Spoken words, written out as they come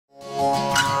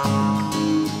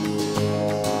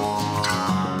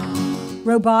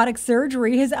Robotic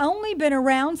surgery has only been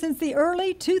around since the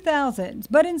early 2000s,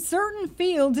 but in certain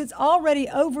fields it's already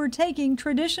overtaking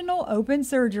traditional open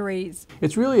surgeries.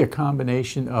 It's really a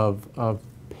combination of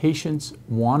patients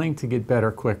wanting to get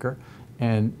better quicker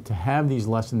and to have these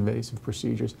less invasive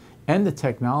procedures, and the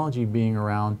technology being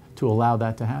around to allow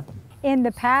that to happen. In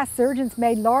the past, surgeons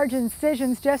made large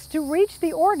incisions just to reach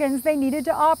the organs they needed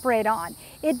to operate on.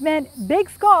 It meant big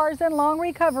scars and long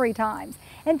recovery times,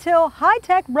 until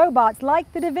high-tech robots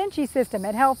like the daVinci system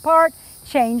at HealthPark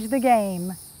changed the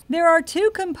game. There are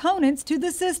two components to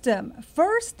the system.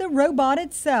 First, the robot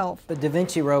itself. The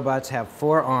daVinci robots have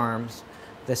 4 arms.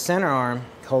 The center arm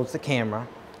holds the camera.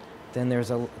 Then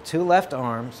there's two left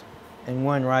arms and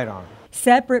 1 right arm.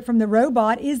 Separate from the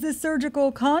robot is the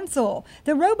surgical console.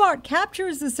 The robot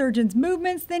captures the surgeon's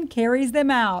movements, then carries them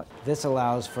out. This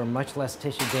allows for much less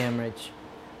tissue damage,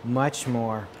 much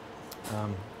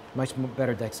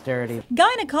better dexterity.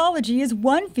 Gynecology is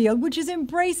one field which is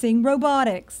embracing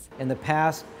robotics. In the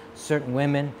past, certain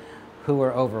women who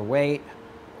were overweight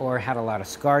or had a lot of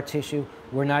scar tissue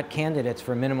were not candidates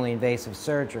for minimally invasive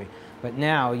surgery. But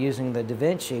now, using the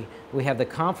daVinci, we have the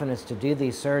confidence to do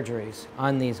these surgeries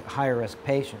on these high-risk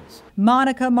patients.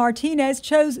 Monica Martinez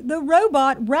chose the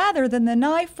robot rather than the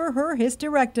knife for her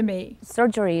hysterectomy.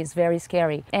 Surgery is very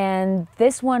scary, and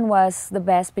this one was the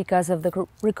best because of the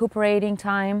recuperating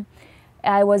time.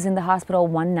 I was in the hospital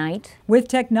one night. With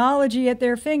technology at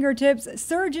their fingertips,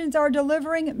 surgeons are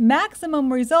delivering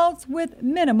maximum results with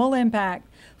minimal impact.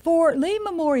 For Lee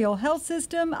Memorial Health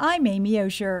System, I'm Amy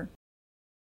Osher.